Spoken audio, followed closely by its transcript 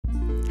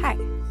Hi,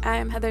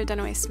 I'm Heather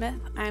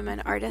Dunaway-Smith. I'm an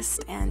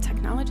artist and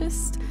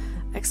technologist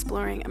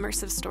exploring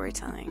immersive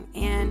storytelling,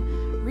 and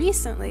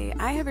recently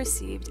I have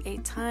received a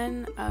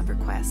ton of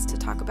requests to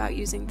talk about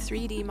using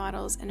 3D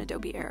models in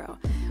Adobe Aero,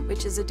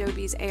 which is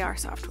Adobe's AR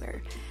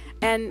software.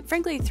 And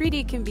frankly,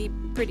 3D can be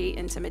pretty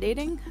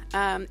intimidating.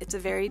 It's a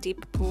very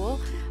deep pool,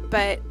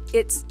 but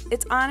it's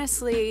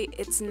honestly,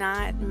 it's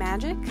not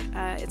magic,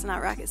 it's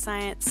not rocket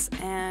science,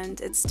 and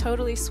it's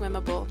totally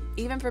swimmable,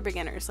 even for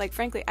beginners. Like,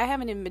 frankly, I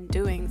haven't even been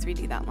doing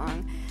 3D that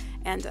long,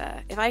 and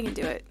if I can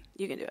do it,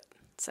 you can do it.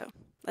 So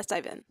let's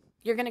dive in.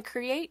 You're going to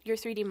create your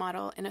 3D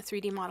model in a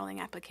 3D modeling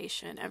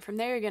application, and from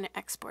there you're going to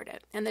export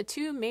it. And the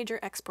two major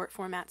export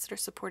formats that are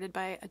supported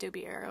by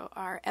Adobe Aero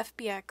are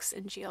FBX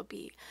and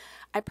GLB.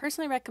 I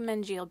personally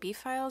recommend GLB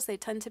files. They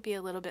tend to be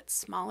a little bit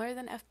smaller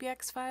than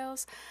FBX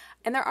files.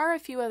 And there are a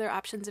few other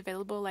options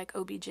available like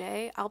OBJ.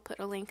 I'll put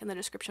a link in the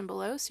description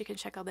below so you can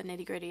check all the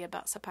nitty-gritty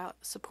about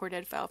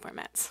supported file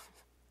formats.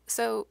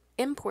 So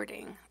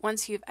importing,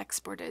 once you've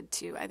exported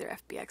to either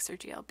FBX or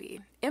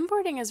GLB.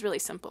 Importing is really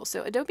simple.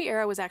 So Adobe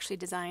Aero was actually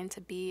designed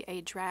to be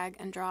a drag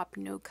and drop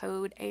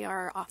no-code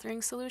AR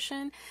authoring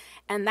solution,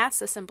 and that's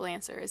the simple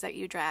answer, is that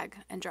you drag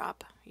and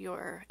drop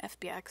your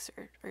FBX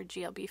or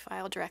GLB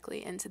file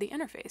directly into the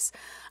interface.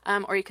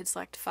 Or you could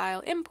select File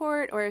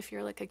Import, or if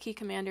you're like a key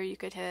commander, you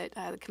could hit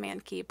the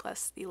Command key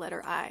plus the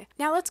letter I.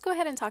 Now let's go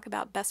ahead and talk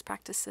about best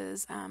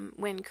practices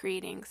when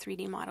creating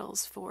 3D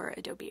models for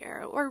Adobe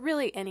Aero, or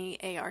really any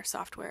AR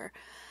software.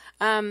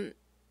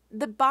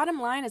 The bottom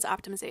line is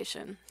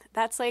optimization.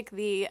 That's like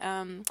the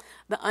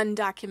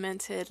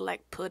undocumented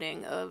like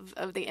pudding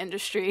of the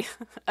industry,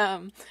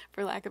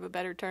 for lack of a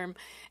better term.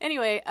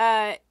 Anyway,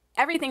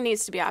 everything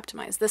needs to be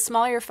optimized. The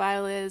smaller your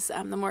file is,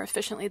 the more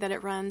efficiently that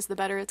it runs, the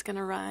better it's going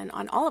to run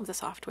on all of the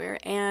software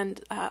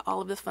and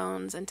all of the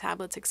phones and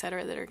tablets,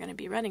 etc., that are going to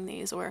be running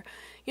these, or,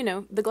 you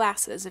know, the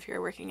glasses if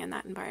you're working in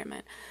that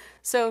environment.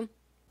 So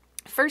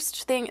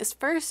first thing is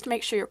first,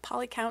 make sure your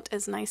poly count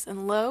is nice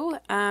and low.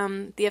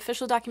 The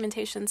official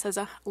documentation says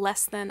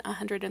less than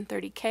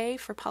 130K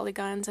for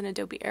polygons in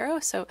Adobe Aero,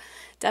 so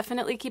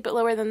definitely keep it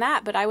lower than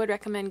that, but I would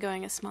recommend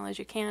going as small as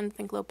you can.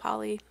 Think low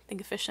poly, think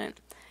efficient.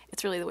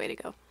 It's really the way to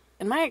go.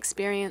 In my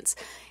experience,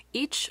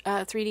 each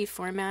 3D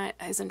format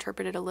is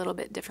interpreted a little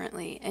bit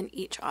differently in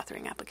each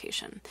authoring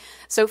application.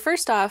 So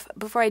first off,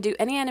 before I do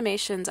any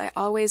animations, I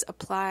always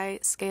apply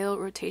scale,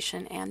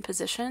 rotation, and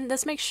position.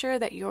 This makes sure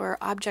that your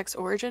object's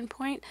origin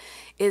point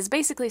is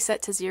basically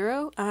set to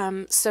 0,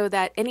 so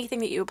that anything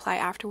that you apply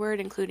afterward,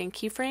 including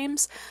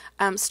keyframes,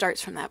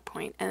 starts from that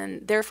point.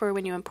 And therefore,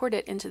 when you import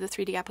it into the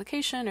 3D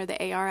application or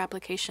the AR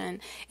application,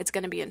 it's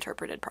going to be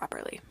interpreted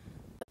properly.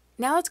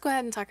 Now let's go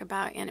ahead and talk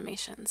about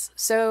animations.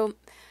 So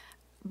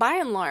by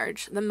and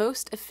large, the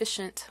most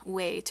efficient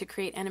way to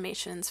create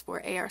animations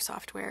for AR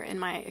software, in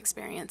my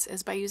experience,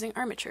 is by using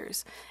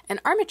armatures. And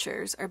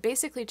armatures are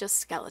basically just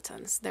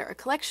skeletons. They're a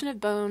collection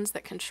of bones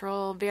that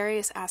control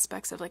various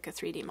aspects of like a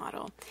 3D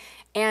model.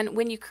 And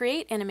when you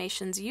create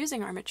animations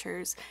using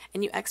armatures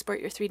and you export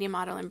your 3D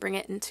model and bring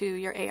it into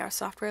your AR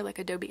software like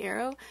Adobe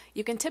Aero,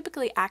 you can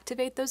typically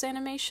activate those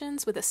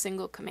animations with a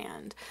single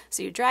command.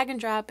 So you drag and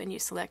drop and you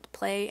select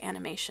Play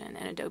Animation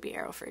in Adobe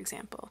Aero, for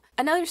example.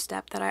 Another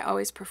step that I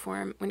always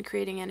perform when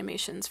creating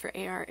animations for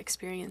AR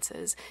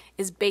experiences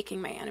is baking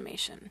my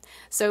animation.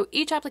 So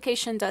each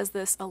application does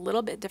this a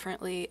little bit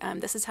differently.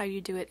 This is how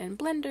you do it in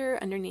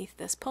Blender underneath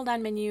this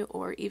pull-down menu,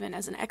 or even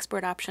as an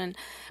export option.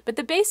 But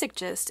the basic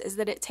gist is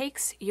that it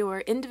takes your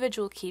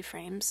individual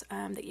keyframes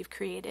that you've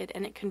created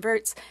and it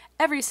converts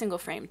every single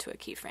frame to a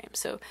keyframe.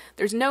 So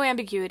there's no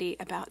ambiguity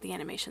about the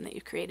animation that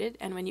you've created,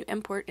 and when you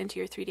import into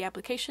your 3D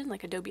application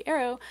like Adobe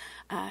Aero,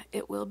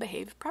 it will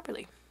behave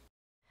properly.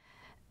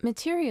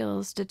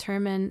 Materials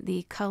determine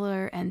the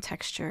color and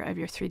texture of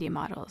your 3D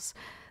models.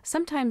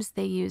 Sometimes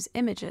they use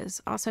images,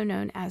 also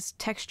known as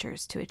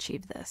textures, to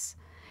achieve this.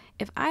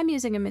 If I'm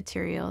using a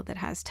material that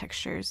has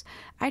textures,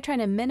 I try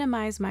to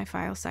minimize my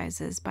file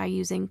sizes by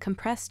using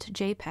compressed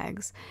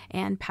JPEGs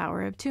and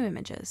power of 2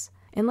 images.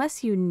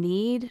 Unless you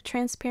need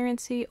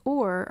transparency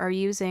or are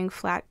using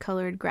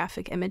flat-colored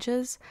graphic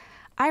images,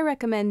 I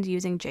recommend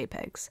using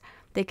JPEGs.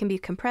 They can be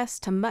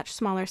compressed to much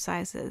smaller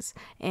sizes,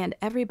 and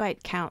every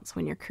byte counts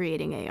when you're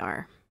creating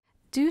AR.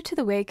 Due to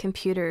the way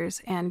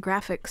computers and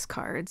graphics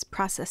cards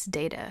process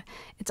data,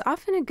 it's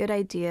often a good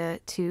idea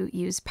to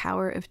use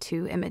power of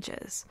 2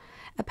 images.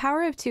 A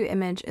power of 2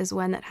 image is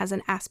one that has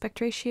an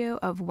aspect ratio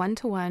of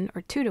 1:1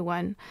 or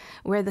 2:1,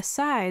 where the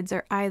sides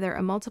are either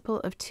a multiple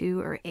of 2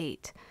 or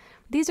 8.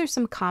 These are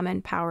some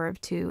common power of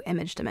 2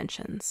 image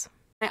dimensions.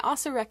 I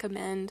also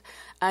recommend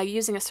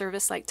using a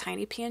service like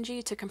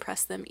TinyPNG to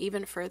compress them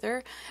even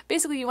further.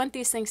 Basically, you want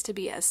these things to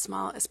be as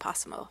small as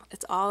possible.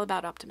 It's all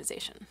about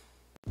optimization.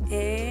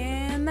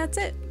 And that's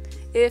it.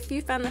 If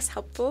you found this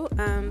helpful,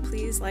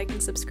 please like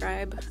and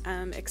subscribe,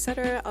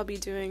 etc. I'll be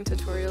doing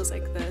tutorials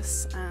like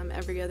this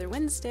every other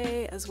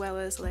Wednesday, as well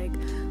as like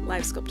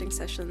live sculpting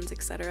sessions,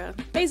 etc.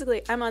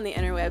 Basically, I'm on the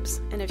interwebs,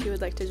 and if you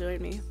would like to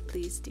join me,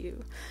 please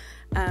do.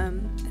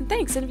 And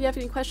thanks. And if you have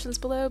any questions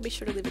below, be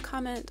sure to leave a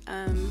comment.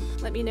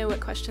 Let me know what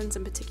questions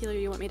in particular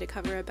you want me to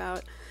cover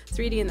about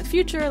 3D in the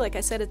future. Like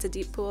I said, it's a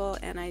deep pool,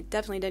 and I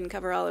definitely didn't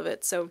cover all of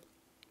it. So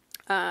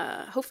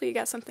hopefully you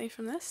got something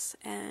from this,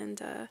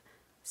 and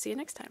see you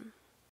next time.